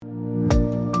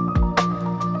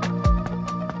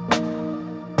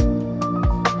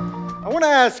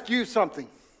want to ask you something.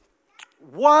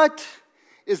 What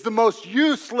is the most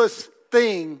useless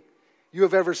thing you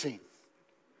have ever seen?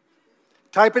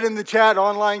 Type it in the chat,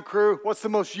 online crew. What's the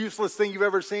most useless thing you've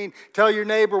ever seen? Tell your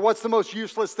neighbor, what's the most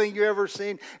useless thing you've ever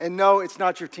seen? And no, it's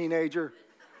not your teenager.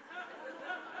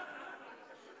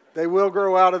 They will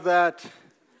grow out of that.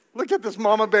 Look at this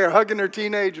mama bear hugging her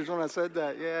teenagers when I said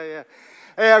that. Yeah.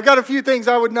 Hey, I've got a few things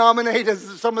I would nominate as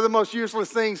some of the most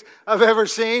useless things I've ever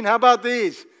seen. How about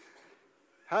these?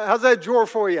 How's that drawer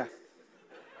for you?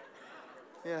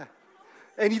 Yeah.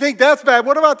 And you think that's bad.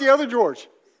 What about the other drawers?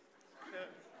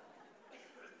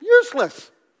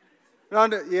 Useless. Yeah,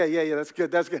 that's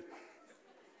good.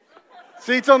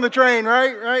 Seats on the train,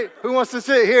 right? Who wants to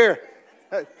sit here?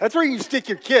 That's where you stick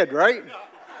your kid, right?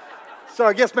 So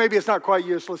I guess maybe it's not quite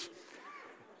useless.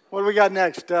 What do we got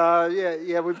next?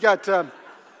 We've got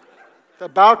the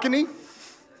balcony.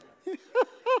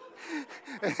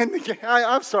 And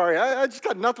I'm sorry, I just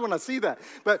got nothing when I see that.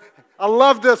 But I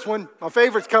love this one. My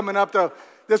favorite's coming up, though.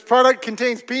 This product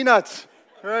contains peanuts.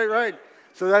 Right.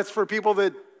 So that's for people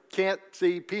that can't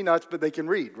see peanuts, but they can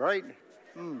read, right?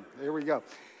 There we go.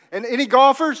 And any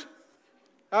golfers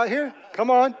out here? Come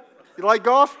on. You like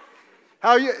golf?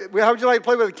 How would you like to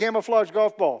play with a camouflage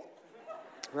golf ball?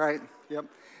 Right, yep.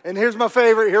 And here's my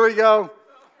favorite. Here we go.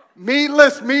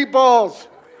 Meatless meatballs.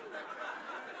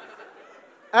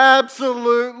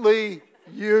 Absolutely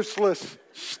useless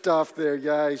stuff there,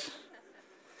 guys.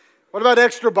 What about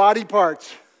extra body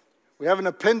parts? We have an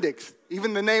appendix.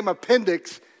 Even the name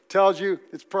appendix tells you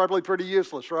it's probably pretty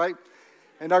useless, right?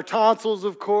 And our tonsils,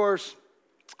 of course.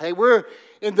 Hey, we're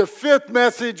in the 5th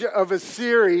message of a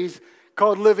series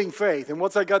called Living Faith. And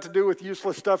what's that got to do with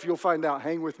useless stuff? You'll find out.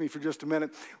 Hang with me for just a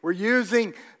minute. We're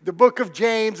using the book of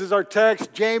James as our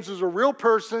text. James was a real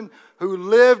person who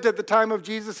lived at the time of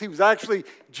Jesus. He was actually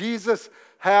Jesus'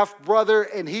 half-brother,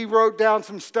 and he wrote down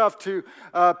some stuff to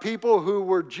people who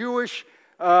were Jewish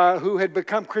who had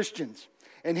become Christians.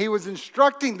 And he was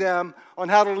instructing them on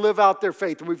how to live out their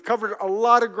faith. And we've covered a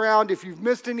lot of ground. If you've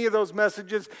missed any of those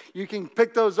messages, you can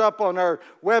pick those up on our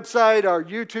website, our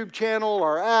YouTube channel,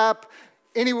 our app,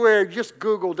 anywhere. Just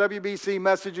Google WBC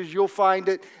messages. You'll find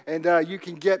it, and you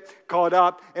can get caught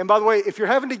up. And by the way, if you're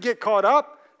having to get caught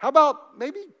up, how about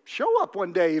maybe show up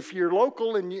one day if you're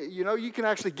local and you can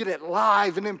actually get it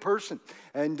live and in person.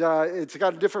 And it's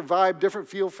got a different vibe, different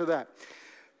feel for that.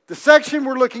 The section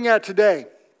we're looking at today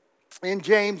in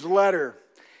James' letter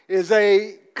is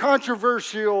a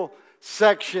controversial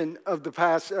section of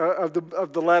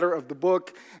the letter of the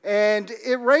book, and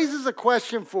it raises a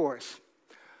question for us.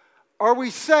 Are we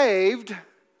saved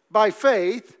by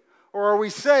faith, or are we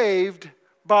saved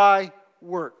by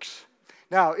works?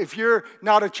 Now, if you're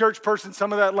not a church person,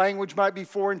 some of that language might be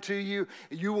foreign to you.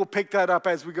 You will pick that up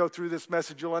as we go through this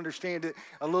message. You'll understand it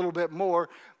a little bit more.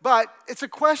 But it's a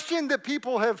question that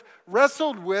people have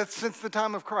wrestled with since the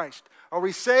time of Christ. Are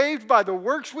we saved by the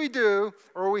works we do,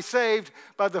 or are we saved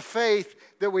by the faith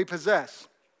that we possess?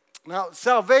 Now,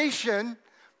 salvation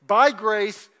by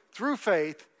grace through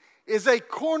faith is a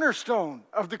cornerstone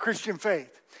of the Christian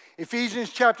faith. Ephesians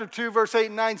chapter 2, verse 8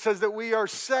 and 9 says that we are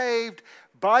saved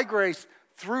by grace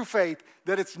through faith,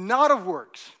 that it's not of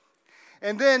works.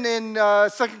 And then in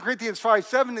 2 Corinthians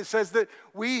 5:7, it says that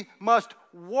we must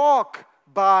walk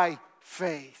by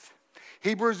faith.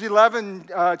 Hebrews 11,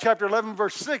 chapter 11,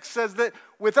 verse 6 says that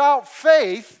without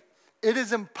faith, it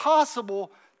is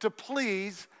impossible to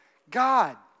please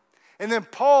God. And then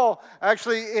Paul,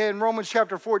 actually in Romans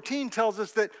chapter 14, tells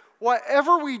us that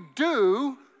whatever we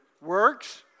do,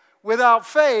 works, without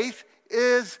faith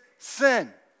is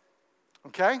sin.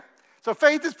 Okay? So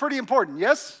faith is pretty important,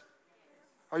 yes?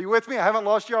 Are you with me? I haven't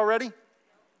lost you already?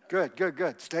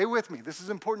 Good. Stay with me. This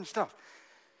is important stuff.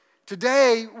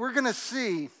 Today, we're going to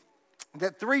see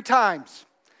that 3 times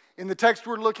in the text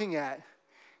we're looking at,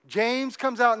 James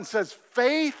comes out and says,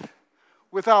 faith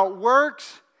without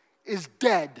works is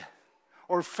dead.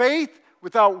 Or faith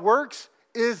without works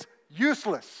is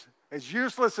useless. As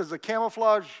useless as a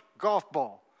camouflage golf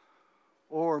ball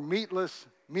or meatless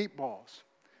meatballs.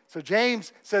 So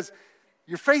James says,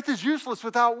 your faith is useless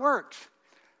without works.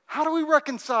 How do we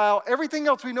reconcile everything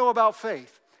else we know about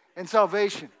faith and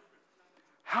salvation?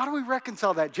 How do we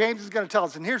reconcile that? James is going to tell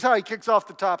us, and here's how he kicks off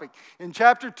the topic. In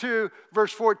chapter 2,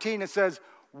 verse 14, it says,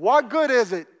 what good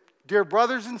is it, dear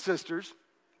brothers and sisters,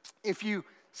 if you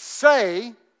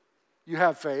say you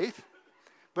have faith,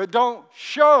 but don't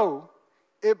show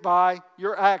it by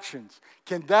your actions?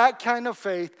 Can that kind of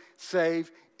faith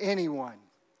save anyone?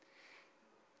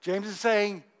 James is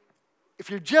saying, if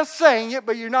you're just saying it,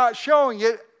 but you're not showing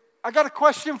it, I got a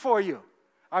question for you.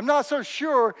 I'm not so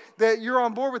sure that you're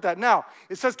on board with that. Now,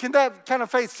 it says, can that kind of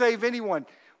faith save anyone?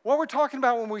 What we're talking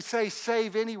about when we say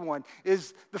save anyone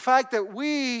is the fact that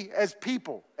we as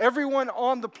people, everyone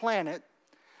on the planet,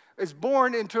 is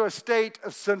born into a state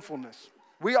of sinfulness.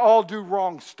 We all do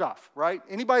wrong stuff, right?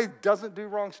 Anybody that doesn't do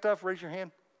wrong stuff, raise your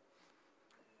hand.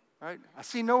 Right? I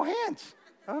see no hands.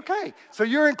 Okay, so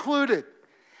you're included.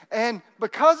 And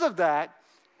because of that,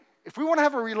 if we want to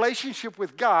have a relationship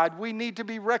with God, we need to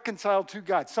be reconciled to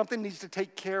God. Something needs to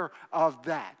take care of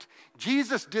that.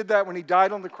 Jesus did that when he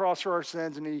died on the cross for our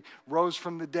sins and he rose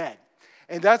from the dead.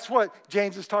 And that's what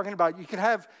James is talking about. You can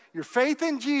have your faith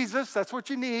in Jesus, that's what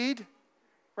you need,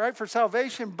 right, for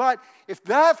salvation. But if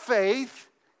that faith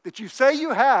that you say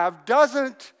you have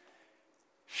doesn't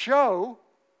show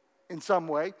in some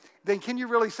way, then can you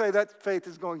really say that faith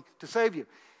is going to save you?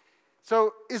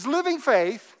 So is living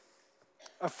faith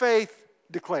a faith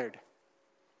declared?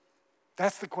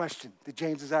 That's the question that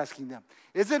James is asking them.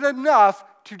 Is it enough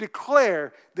to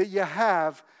declare that you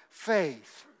have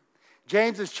faith?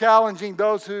 James is challenging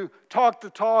those who talked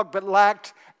the talk but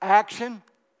lacked action.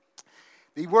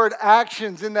 The word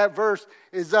actions in that verse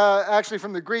is actually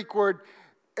from the Greek word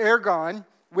ergon,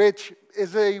 which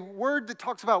is a word that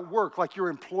talks about work, like your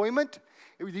employment.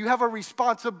 You have a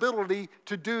responsibility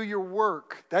to do your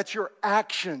work. That's your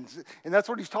actions. And that's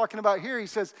what he's talking about here. He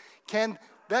says, can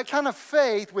that kind of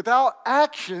faith without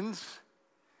actions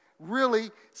really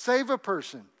save a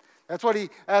person? That's what he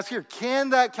asks here.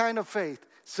 Can that kind of faith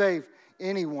save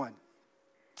anyone?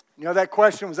 You know, that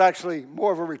question was actually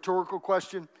more of a rhetorical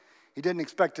question. He didn't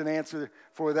expect an answer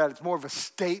for that. It's more of a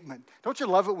statement. Don't you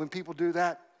love it when people do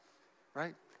that?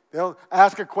 Right? They'll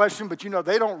ask a question, but you know,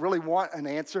 they don't really want an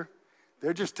answer.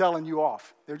 They're just telling you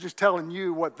off. They're just telling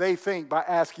you what they think by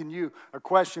asking you a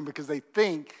question because they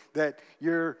think that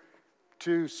you're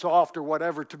too soft or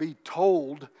whatever to be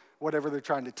told whatever they're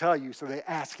trying to tell you. So they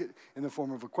ask it in the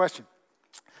form of a question.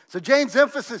 So James'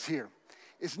 emphasis here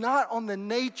is not on the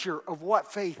nature of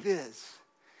what faith is.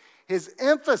 His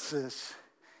emphasis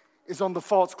is on the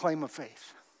false claim of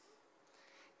faith.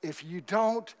 If you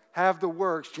don't have the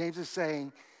works, James is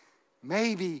saying,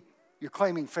 maybe you're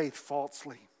claiming faith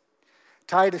falsely.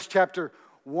 Titus chapter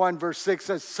 1 verse 6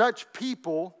 says, such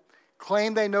people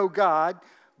claim they know God,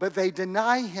 but they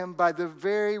deny him by the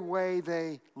very way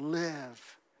they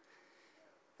live.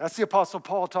 That's the Apostle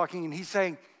Paul talking, and he's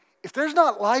saying, if there's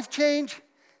not life change,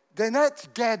 then that's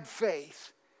dead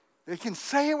faith. They can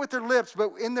say it with their lips,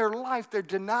 but in their life they're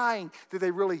denying that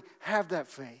they really have that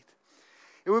faith.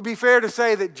 It would be fair to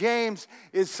say that James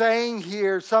is saying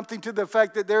here something to the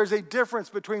effect that there's a difference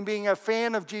between being a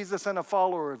fan of Jesus and a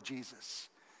follower of Jesus.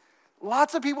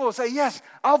 Lots of people will say, yes,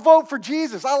 I'll vote for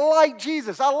Jesus. I like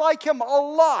Jesus. I like him a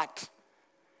lot.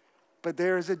 But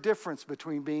there is a difference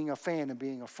between being a fan and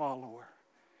being a follower.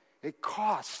 It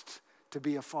costs to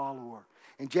be a follower.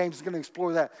 And James is going to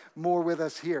explore that more with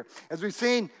us here. As we've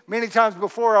seen many times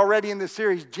before already in this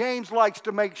series, James likes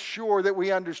to make sure that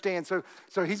we understand. So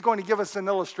he's going to give us an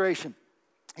illustration.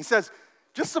 He says,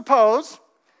 just suppose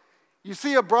you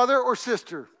see a brother or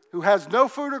sister who has no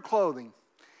food or clothing,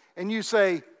 and you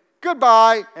say,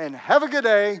 goodbye and have a good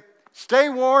day, stay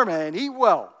warm and eat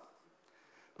well.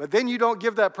 But then you don't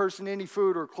give that person any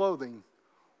food or clothing.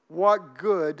 What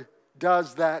good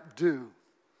does that do?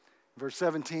 Verse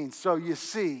 17, so you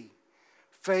see,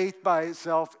 faith by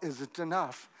itself isn't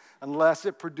enough. Unless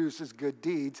it produces good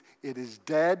deeds, it is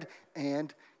dead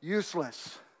and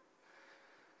useless.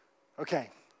 Okay,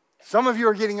 some of you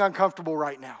are getting uncomfortable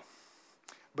right now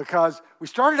because we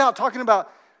started out talking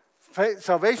about faith,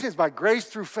 salvation is by grace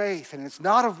through faith, and it's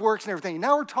not of works and everything.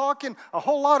 Now we're talking a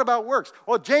whole lot about works.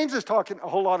 Well, James is talking a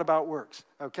whole lot about works,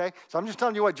 okay? So I'm just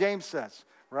telling you what James says,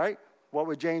 right? What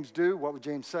would James do? What would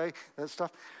James say? That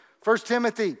stuff. 1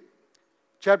 Timothy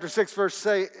chapter 6, verse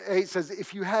 8 says,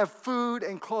 if you have food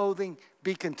and clothing,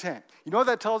 be content. You know what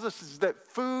that tells us is that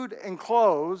food and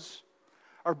clothes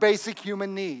are basic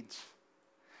human needs.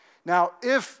 Now,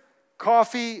 if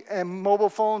coffee and mobile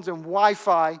phones and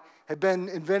Wi-Fi had been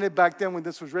invented back then when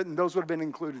this was written, those would have been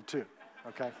included too,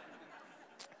 okay?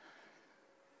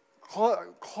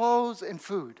 Clothes and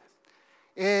food.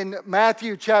 In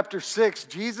Matthew chapter 6,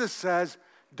 Jesus says,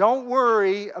 don't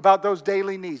worry about those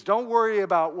daily needs. Don't worry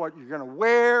about what you're going to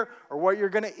wear or what you're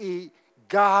going to eat.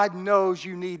 God knows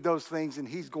you need those things, and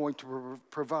he's going to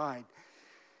provide.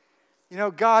 You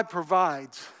know, God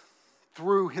provides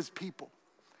through his people.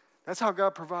 That's how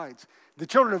God provides. The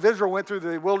children of Israel went through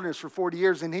the wilderness for 40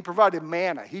 years, and he provided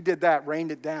manna. He did that,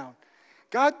 rained it down.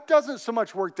 God doesn't so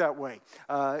much work that way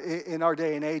in our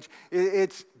day and age.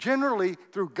 It's generally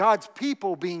through God's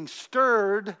people being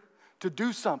stirred to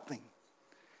do something.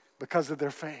 because of their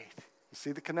faith. You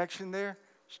see the connection there?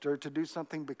 Stirred to do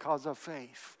something because of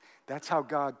faith. That's how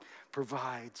God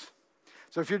provides.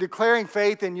 So if you're declaring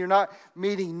faith and you're not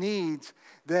meeting needs,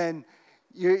 then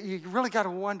you really got to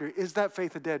wonder, is that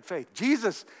faith a dead faith?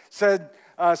 Jesus said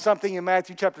something in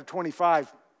Matthew chapter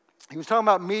 25. He was talking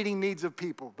about meeting needs of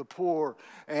people, the poor,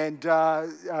 and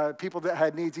people that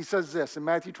had needs. He says this in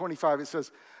Matthew 25. It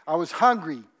says, I was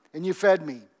hungry, and you fed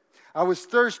me. I was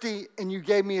thirsty, and you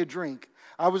gave me a drink.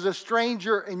 I was a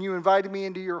stranger, and you invited me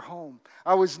into your home.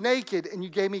 I was naked, and you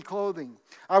gave me clothing.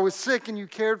 I was sick, and you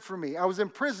cared for me. I was in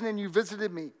prison, and you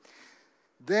visited me.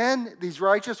 Then these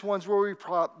righteous ones will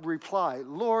reply,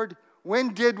 Lord,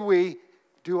 when did we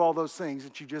do all those things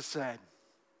that you just said?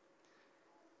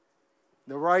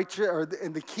 The righteous,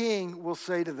 and the king will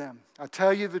say to them, I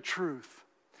tell you the truth.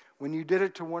 When you did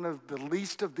it to one of the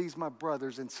least of these, my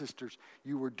brothers and sisters,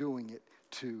 you were doing it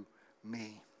to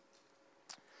me.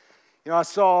 You know, I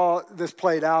saw this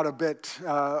played out a bit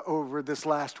over this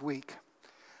last week.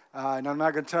 And I'm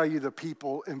not going to tell you the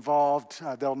people involved.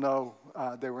 They'll know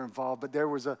they were involved. But there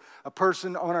was a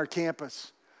person on our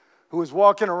campus who was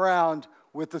walking around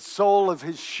with the sole of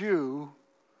his shoe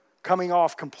coming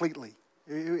off completely.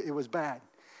 It was bad.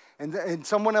 And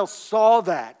someone else saw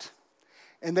that.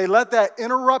 And they let that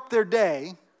interrupt their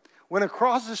day, went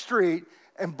across the street,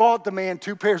 and bought the man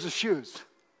 2 pairs of shoes.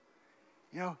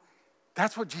 You know,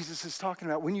 that's what Jesus is talking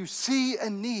about. When you see a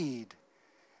need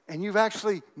and you've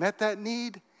actually met that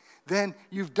need, then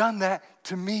you've done that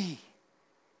to me.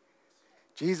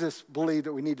 Jesus believed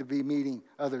that we need to be meeting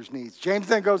others' needs. James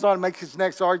then goes on and makes his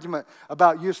next argument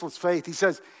about useless faith. He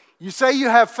says, you say you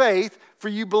have faith, for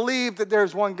you believe that there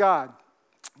is one God.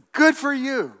 Good for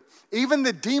you. Even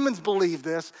the demons believe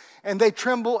this, and they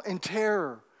tremble in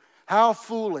terror. How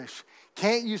foolish.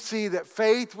 Can't you see that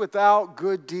faith without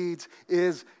good deeds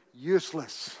is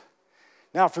useless?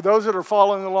 Now, for those that are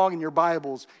following along in your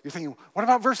Bibles, you're thinking, what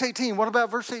about verse 18? What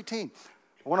about verse 18?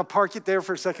 I want to park it there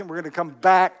for a second. We're going to come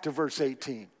back to verse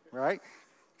 18, right?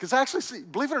 Because actually,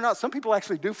 believe it or not, some people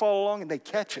actually do follow along and they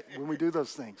catch it when we do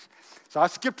those things. So I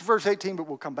skipped verse 18, but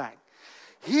we'll come back.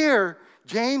 Here,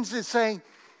 James is saying,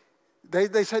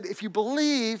 they said, if you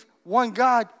believe one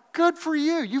God, good for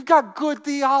you. You've got good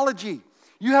theology.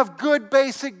 You have good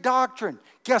basic doctrine.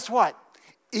 Guess what?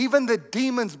 Even the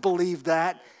demons believe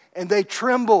that, and they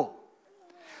tremble.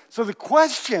 So the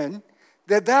question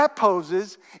that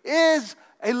poses is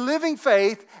a living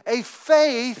faith, a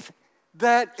faith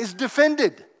that is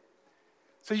defended.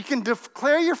 So you can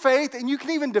declare your faith, and you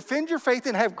can even defend your faith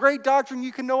and have great doctrine.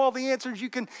 You can know all the answers. You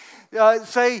can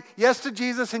say yes to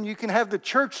Jesus, and you can have the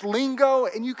church lingo,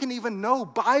 and you can even know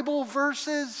Bible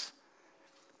verses.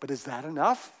 But is that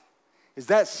enough? Is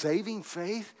that saving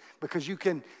faith? Because you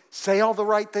can say all the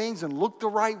right things and look the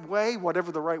right way,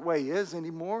 whatever the right way is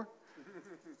anymore.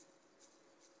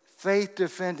 Faith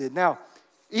defended. Now,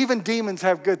 even demons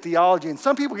have good theology, and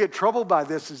some people get troubled by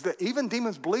this, is that even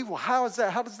demons believe, well, how is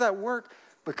that? How does that work?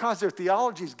 Because their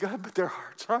theology is good, but their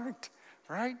hearts aren't,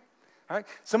 right? All right?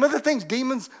 Some of the things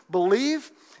demons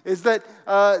believe is that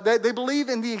they believe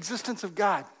in the existence of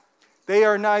God. They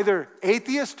are neither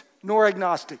atheist nor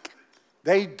agnostic.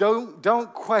 They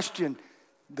don't question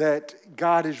that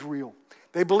God is real.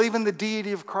 They believe in the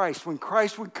deity of Christ. When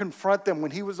Christ would confront them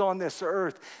when he was on this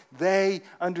earth, they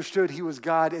understood he was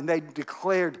God, and they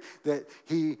declared that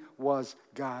he was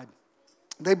God.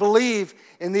 They believe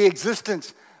in the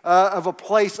existence of a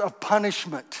place of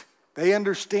punishment. They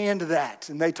understand that,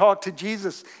 and they talked to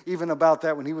Jesus even about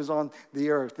that when he was on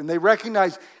the earth. And they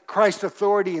recognize Christ's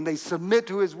authority, and they submit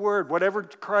to his word. Whatever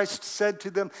Christ said to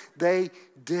them, they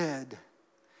did.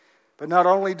 But not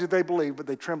only do they believe, but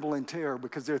they tremble in terror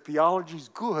because their theology is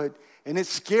good, and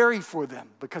it's scary for them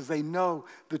because they know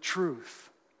the truth.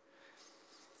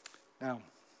 Now,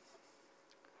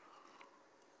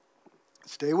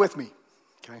 stay with me,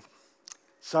 okay?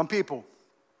 Some people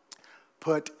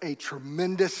put a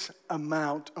tremendous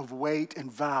amount of weight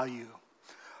and value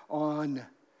on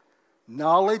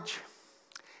knowledge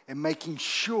and making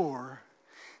sure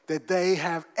that they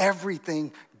have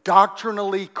everything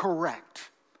doctrinally correct.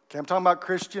 Okay, I'm talking about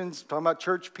Christians, I'm talking about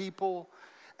church people,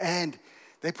 and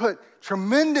they put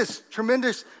tremendous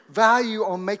value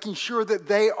on making sure that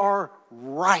they are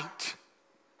right.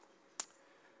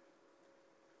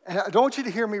 And I don't want you to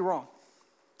hear me wrong.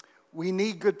 We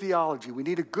need good theology. We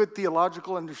need a good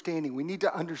theological understanding. We need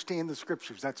to understand the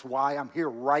scriptures. That's why I'm here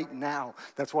right now.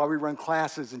 That's why we run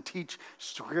classes and teach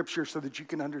scripture so that you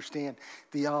can understand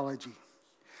theology.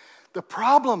 The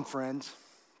problem, friends,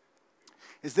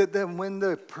 is that then when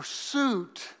the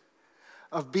pursuit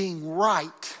of being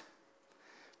right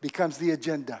becomes the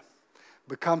agenda,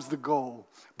 becomes the goal,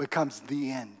 becomes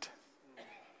the end.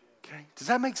 Okay? Does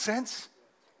that make sense?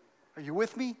 Are you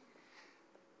with me?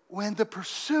 When the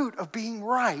pursuit of being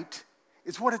right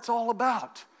is what it's all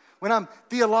about. When I'm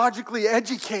theologically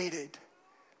educated,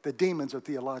 the demons are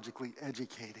theologically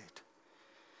educated.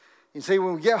 You see,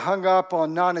 when we get hung up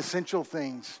on non-essential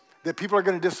things that people are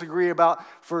going to disagree about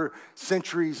for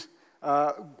centuries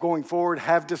going forward,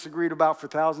 have disagreed about for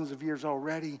thousands of years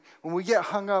already, when we get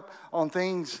hung up on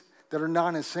things that are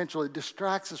non-essential, it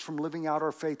distracts us from living out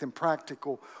our faith in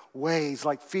practical ways,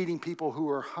 like feeding people who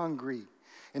are hungry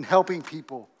and helping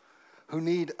people who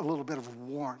need a little bit of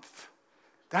warmth.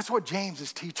 That's what James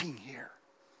is teaching here.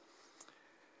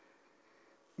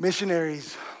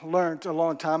 Missionaries learned a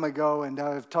long time ago, and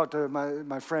I've talked to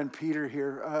my friend Peter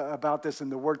here about this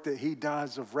and the work that he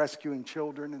does of rescuing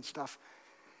children and stuff,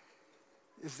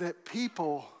 is that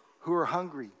people who are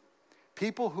hungry,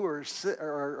 people who are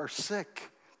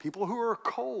sick, people who are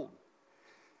cold,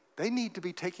 they need to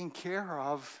be taken care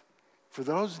of for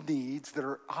those needs that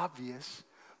are obvious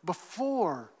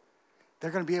before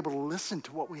they're going to be able to listen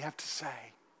to what we have to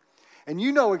say. And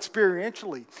you know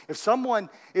experientially, if someone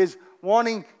is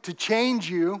wanting to change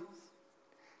you,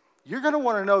 you're going to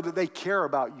want to know that they care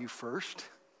about you first.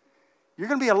 You're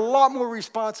going to be a lot more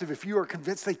responsive if you are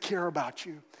convinced they care about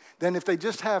you than if they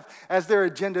just have as their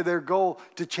agenda, their goal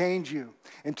to change you.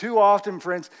 And too often,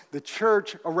 friends, the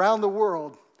church around the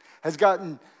world has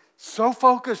gotten so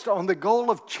focused on the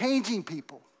goal of changing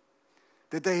people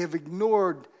that they have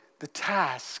ignored the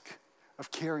task of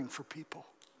caring for people.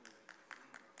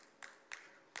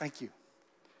 Thank you.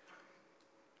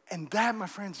 And that, my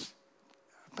friends,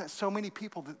 so many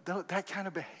people, that kind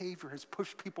of behavior has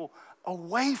pushed people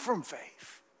away from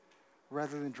faith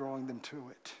rather than drawing them to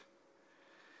it.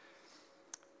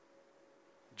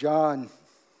 John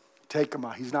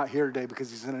Takema, he's not here today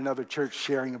because he's in another church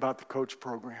sharing about the coach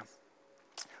program.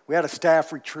 We had a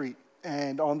staff retreat,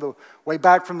 and on the way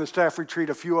back from the staff retreat,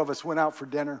 a few of us went out for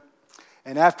dinner.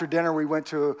 And after dinner, we went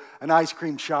to an ice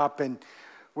cream shop, and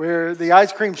where the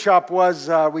ice cream shop was,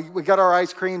 we got our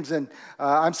ice creams, and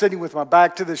I'm sitting with my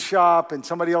back to the shop, and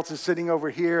somebody else is sitting over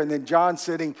here, and then John's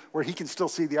sitting where he can still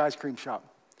see the ice cream shop.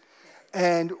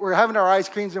 And we're having our ice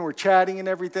creams, and we're chatting and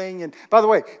everything. And by the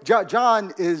way,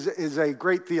 John is a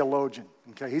great theologian.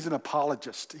 Okay, he's an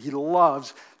apologist. He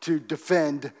loves to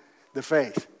defend the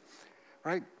faith,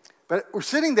 right? But we're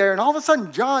sitting there, and all of a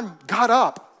sudden, John got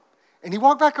up. And he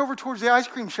walked back over towards the ice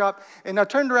cream shop, and I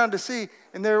turned around to see,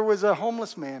 and there was a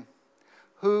homeless man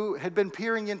who had been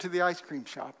peering into the ice cream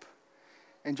shop.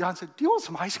 And John said, "Do you want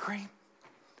some ice cream?"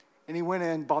 And he went in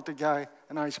and bought the guy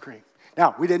an ice cream.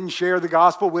 Now, we didn't share the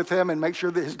gospel with him and make sure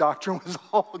that his doctrine was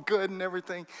all good and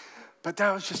everything. But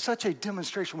that was just such a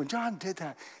demonstration. When John did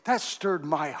that, that stirred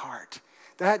my heart.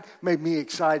 That made me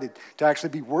excited to actually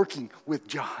be working with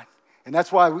John. And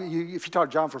that's why if you talk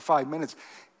to John for 5 minutes,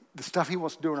 the stuff he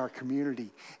wants to do in our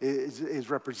community is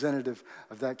representative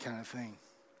of that kind of thing.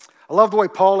 I love the way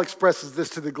Paul expresses this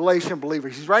to the Galatian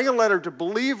believers. He's writing a letter to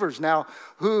believers now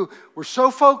who were so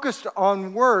focused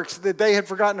on works that they had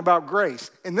forgotten about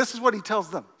grace. And this is what he tells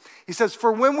them. He says,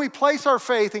 "For when we place our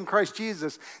faith in Christ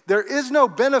Jesus, there is no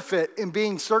benefit in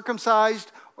being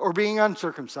circumcised or being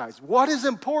uncircumcised. What is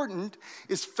important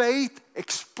is faith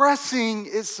expressing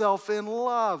itself in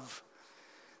love."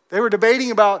 They were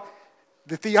debating about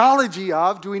the theology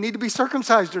of, do we need to be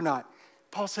circumcised or not?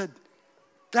 Paul said,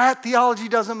 that theology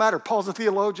doesn't matter. Paul's a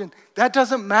theologian. That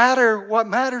doesn't matter. What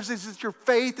matters is that your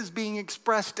faith is being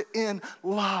expressed in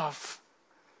love.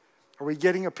 Are we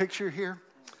getting a picture here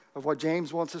of what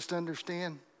James wants us to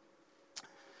understand?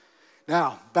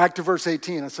 Now, back to verse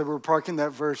 18. I said we're parking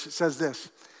that verse. It says this.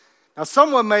 Now,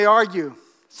 someone may argue,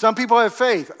 some people have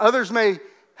faith, others may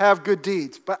have good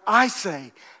deeds. But I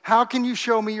say, how can you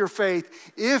show me your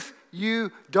faith if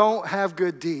you don't have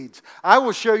good deeds? I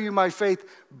will show you my faith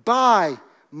by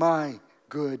my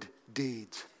good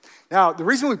deeds. Now, the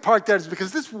reason we park that is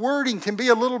because this wording can be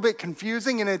a little bit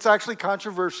confusing, and it's actually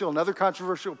controversial. Another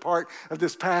controversial part of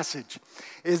this passage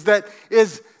is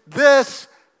this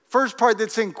first part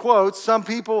that's in quotes,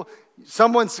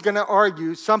 someone's going to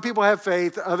argue, some people have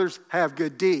faith, others have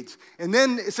good deeds. And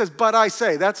then it says, but I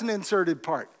say, that's an inserted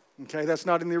part. Okay, that's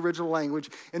not in the original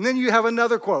language. And then you have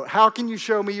another quote. How can you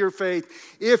show me your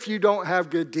faith if you don't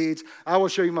have good deeds? I will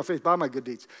show you my faith by my good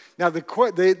deeds. Now,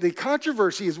 the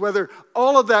controversy is whether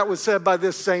all of that was said by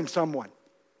this same someone.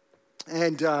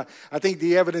 And I think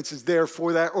the evidence is there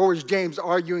for that. Or is James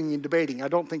arguing and debating? I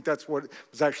don't think that's what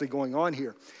was actually going on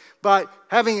here. But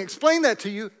having explained that to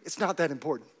you, it's not that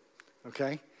important,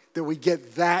 okay? That we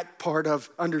get that part of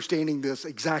understanding this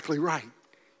exactly right.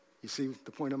 You see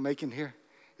the point I'm making here?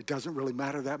 It doesn't really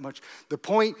matter that much. The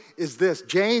point is this.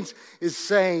 James is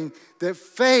saying that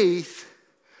faith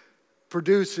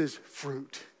produces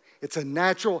fruit. It's a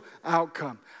natural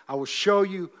outcome. I will show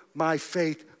you my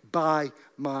faith by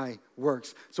my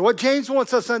works. So what James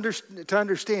wants us to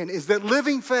understand is that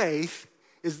living faith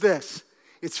is this.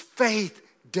 It's faith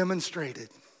demonstrated.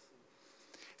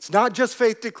 It's not just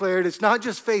faith declared. It's not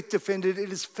just faith defended.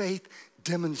 It is faith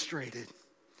demonstrated.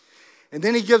 And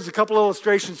then he gives a couple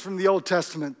illustrations from the Old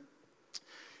Testament.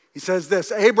 He says this,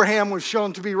 Abraham was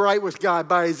shown to be right with God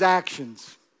by his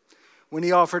actions when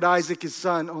he offered Isaac his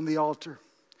son on the altar.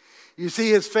 You see,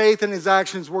 his faith and his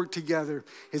actions worked together.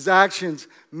 His actions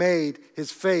made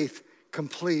his faith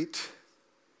complete.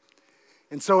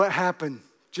 And so it happened,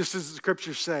 just as the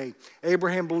scriptures say.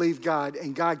 Abraham believed God,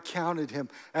 and God counted him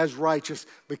as righteous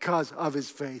because of his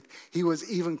faith. He was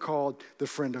even called the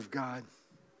friend of God.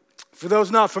 For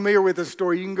those not familiar with this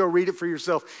story, you can go read it for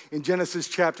yourself in Genesis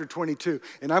chapter 22.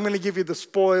 And I'm going to give you the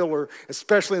spoiler,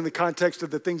 especially in the context of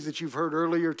the things that you've heard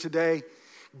earlier today.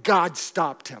 God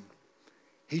stopped him.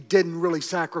 He didn't really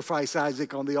sacrifice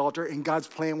Isaac on the altar, and God's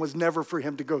plan was never for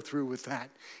him to go through with that.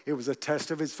 It was a test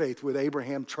of his faith. Would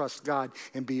Abraham trust God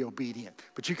and be obedient?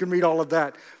 But you can read all of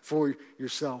that for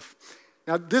yourself.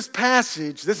 Now, this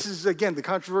passage, this is, again, the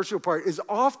controversial part, is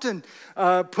often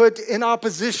put in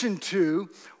opposition to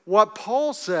what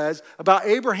Paul says about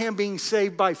Abraham being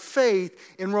saved by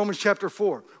faith in Romans chapter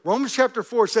 4. Romans chapter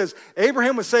 4 says,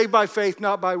 Abraham was saved by faith,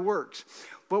 not by works.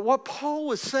 But what Paul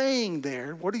was saying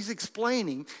there, what he's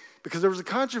explaining, because there was a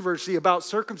controversy about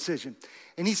circumcision.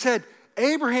 And he said,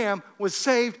 Abraham was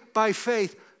saved by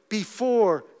faith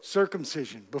before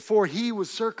circumcision, before he was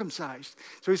circumcised.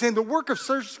 So he's saying the work of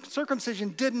circumcision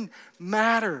didn't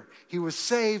matter. He was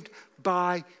saved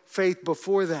by faith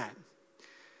before that.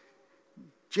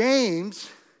 James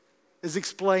is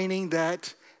explaining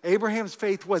that Abraham's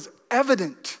faith was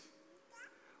evident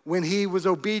when he was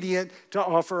obedient to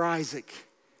offer Isaac.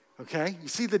 Okay, you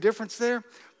see the difference there?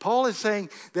 Paul is saying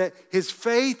that his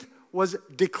faith was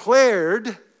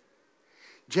declared.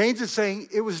 James is saying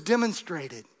it was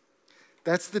demonstrated.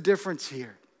 That's the difference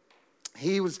here.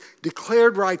 He was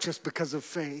declared righteous because of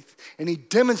faith, and he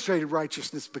demonstrated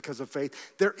righteousness because of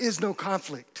faith. There is no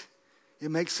conflict. It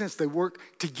makes sense. They work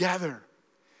together.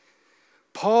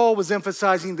 Paul was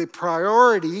emphasizing the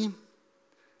priority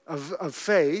of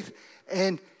faith,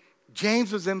 and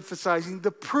James was emphasizing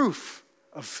the proof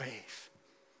of faith.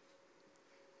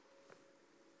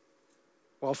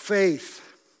 While faith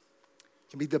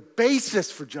can be the basis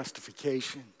for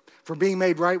justification, for being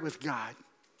made right with God,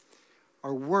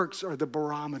 our works are the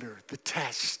barometer, the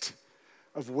test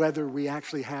of whether we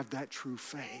actually have that true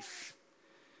faith.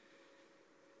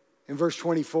 In verse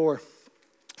 24,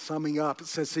 summing up, it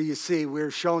says, so you see,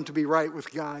 we're shown to be right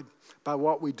with God by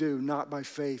what we do, not by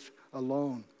faith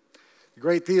alone. The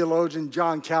great theologian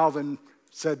John Calvin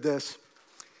said this,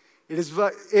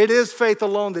 it is faith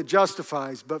alone that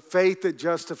justifies, but faith that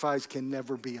justifies can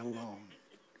never be alone.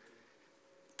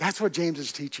 That's what James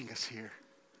is teaching us here.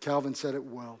 Calvin said it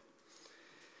well.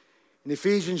 In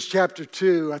Ephesians chapter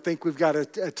 2, I think we've got a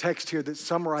text here that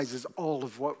summarizes all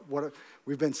of what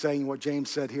we've been saying, what James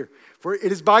said here. For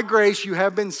it is by grace you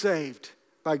have been saved.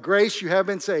 By grace you have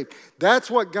been saved.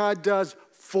 That's what God does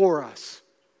for us.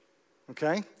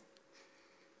 Okay?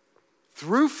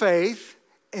 Through faith,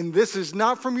 and this is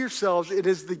not from yourselves, it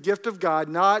is the gift of God,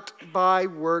 not by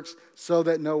works, so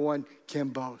that no one can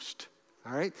boast.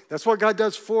 All right? That's what God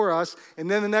does for us.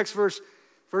 And then the next verse,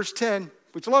 verse 10,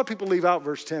 which a lot of people leave out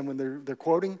verse 10 when they're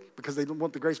quoting because they don't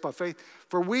want the grace by faith.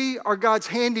 For we are God's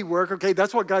handiwork. Okay,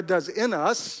 that's what God does in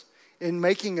us, in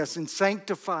making us and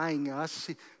sanctifying us.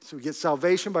 So we get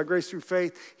salvation by grace through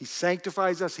faith. He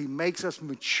sanctifies us. He makes us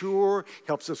mature,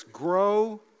 helps us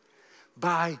grow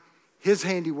by his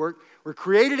handiwork. We're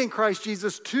created in Christ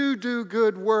Jesus to do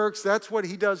good works. That's what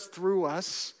he does through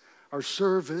us, our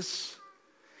service.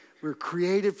 We're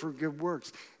created for good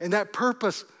works. And that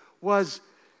purpose was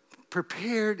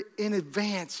prepared in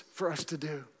advance for us to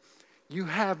do. You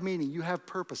have meaning. You have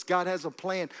purpose. God has a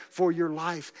plan for your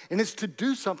life. And it's to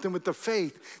do something with the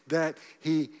faith that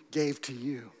he gave to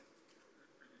you.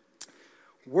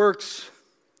 Works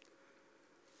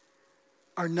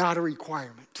are not a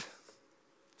requirement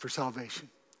for salvation.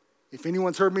 If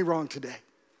anyone's heard me wrong today.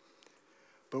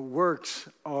 But works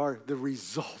are the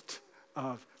result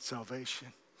of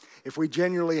salvation. If we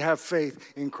genuinely have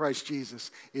faith in Christ Jesus,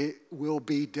 it will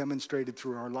be demonstrated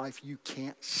through our life. You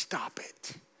can't stop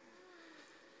it.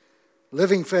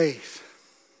 Living faith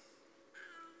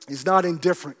is not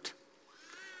indifferent.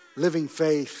 Living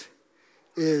faith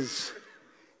is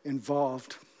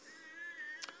involved.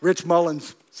 Rich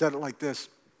Mullins said it like this.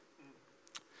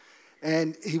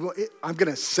 And I'm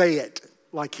going to say it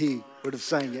like he would have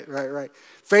sang it, right.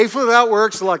 Faith without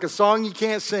works is like a song you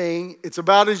can't sing. It's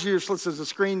about as useless as a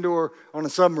screen door on a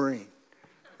submarine,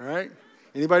 right?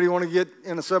 Anybody want to get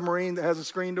in a submarine that has a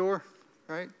screen door,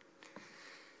 right?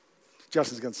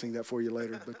 Justin's going to sing that for you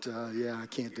later, but yeah, I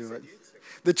can't do it.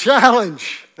 The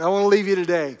challenge I want to leave you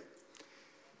today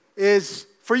is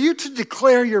for you to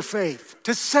declare your faith,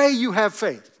 to say you have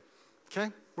faith,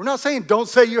 okay? We're not saying don't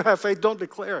say you have faith, don't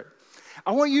declare it.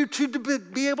 I want you to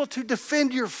be able to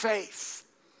defend your faith.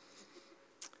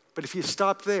 But if you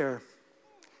stop there,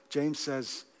 James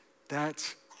says,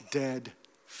 that's dead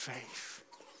faith.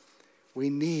 We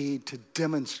need to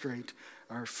demonstrate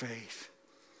our faith.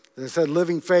 As I said,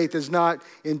 living faith is not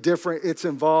indifferent, it's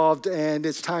involved, and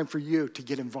it's time for you to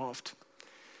get involved.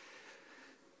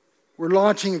 We're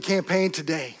launching a campaign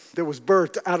today that was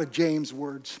birthed out of James'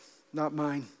 words, not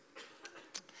mine.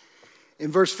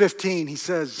 In verse 15, he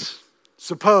says,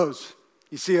 suppose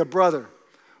you see a brother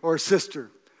or a sister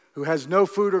who has no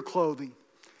food or clothing,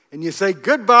 and you say,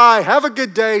 goodbye, have a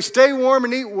good day, stay warm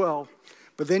and eat well,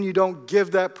 but then you don't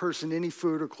give that person any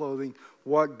food or clothing.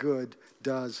 What good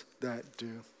does that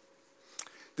do?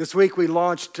 This week we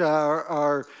launched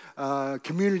our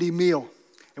community meal,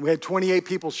 and we had 28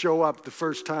 people show up the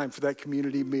first time for that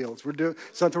community meal. It's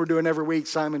something we're doing every week.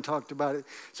 Simon talked about it.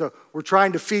 So we're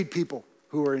trying to feed people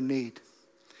who are in need.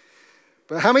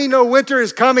 But how many know winter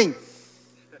is coming?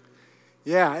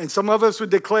 Yeah, and some of us would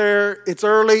declare it's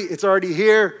early, it's already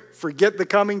here. Forget the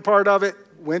coming part of it.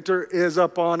 Winter is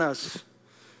upon us.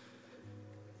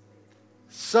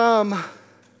 Some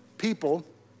people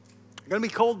are going to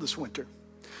be cold this winter.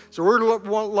 So we're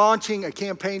launching a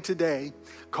campaign today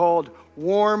called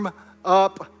Warm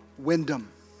Up Windham.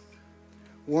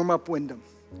 Warm Up Windham.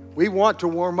 We want to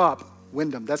warm up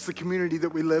Windham. That's the community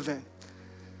that we live in.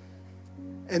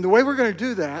 And the way we're going to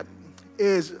do that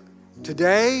is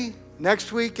today,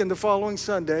 next week, and the following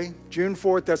Sunday, June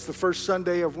 4th, that's the first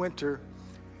Sunday of winter,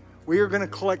 we are going to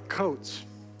collect coats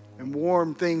and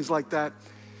warm things like that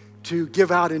to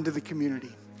give out into the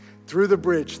community through the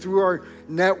bridge, through our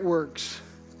networks.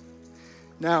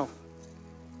 Now,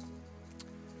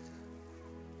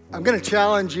 I'm going to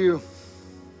challenge you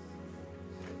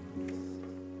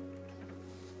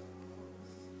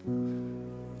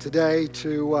today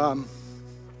to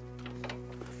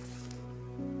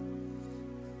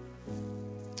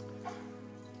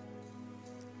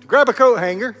grab a coat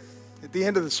hanger at the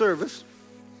end of the service.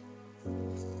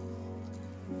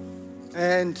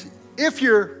 And if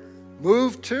you're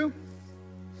moved to,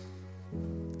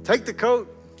 take the coat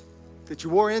that you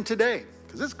wore in today,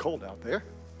 because it's cold out there.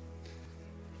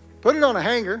 Put it on a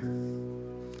hanger.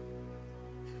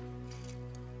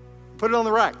 Put it on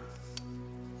the rack.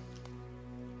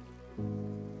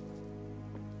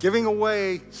 Giving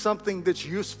away something that's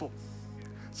useful,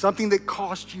 something that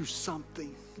cost you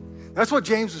something. That's what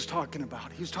James was talking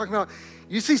about. He was talking about,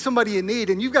 you see somebody in need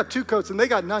and you've got 2 coats and they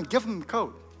got none, give them the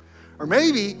coat. Or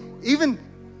maybe even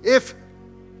if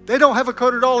they don't have a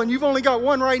coat at all and you've only got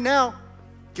one right now,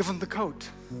 give them the coat.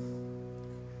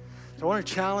 So I want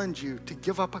to challenge you to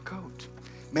give up a coat.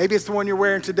 Maybe it's the one you're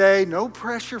wearing today. No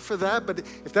pressure for that, but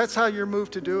if that's how you're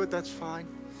moved to do it, that's fine.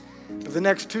 For the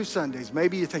next 2 Sundays,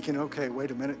 maybe you're thinking, okay,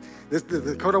 wait a minute.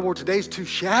 The coat I wore today is too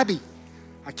shabby.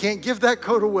 I can't give that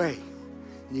coat away.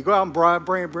 And you go out and buy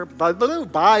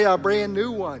a brand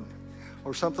new one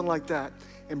or something like that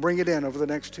and bring it in over the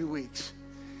next 2 weeks.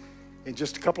 In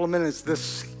just a couple of minutes,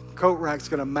 this coat rack's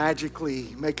going to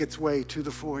magically make its way to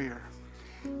the foyer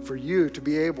for you to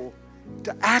be able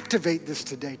to activate this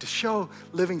today, to show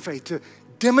living faith, to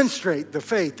demonstrate the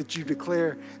faith that you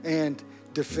declare and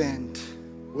defend.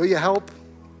 Will you help?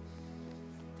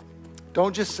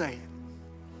 Don't just say it.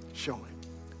 Show it.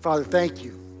 Father, thank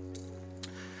you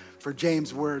for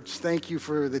James' words. Thank you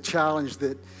for the challenge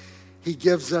that he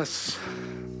gives us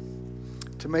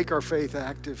to make our faith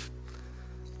active.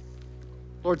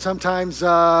 Lord, sometimes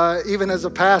even as a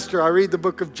pastor, I read the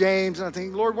book of James and I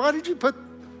think, Lord, why did you put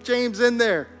James in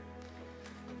there?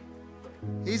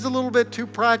 He's a little bit too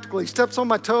practical. He steps on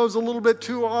my toes a little bit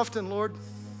too often, Lord.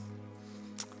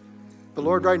 But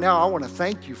Lord, right now, I want to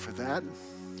thank you for that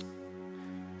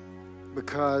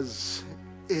because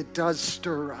it does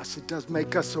stir us. It does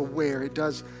make us aware. It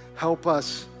does help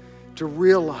us to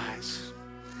realize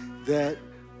that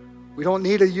we don't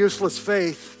need a useless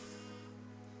faith.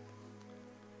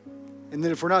 And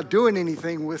that if we're not doing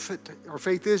anything with it, our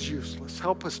faith is useless.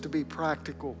 Help us to be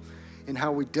practical in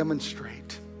how we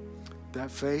demonstrate that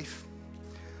faith.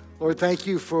 Lord, thank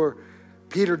you for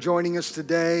Peter joining us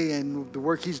today and the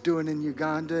work he's doing in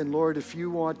Uganda. And Lord, if you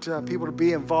want people to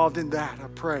be involved in that, I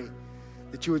pray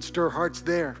that you would stir hearts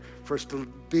there for us to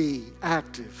be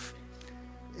active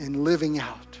in living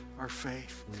out our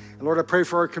faith. And Lord, I pray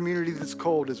for our community that's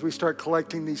cold. As we start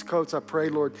collecting these coats, I pray,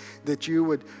 Lord, that you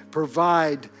would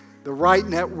provide the right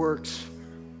networks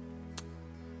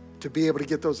to be able to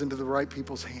get those into the right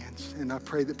people's hands. And I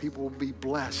pray that people will be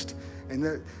blessed and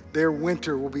that their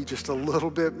winter will be just a little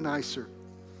bit nicer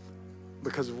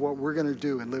because of what we're going to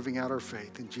do in living out our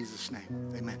faith. In Jesus'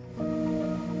 name, amen.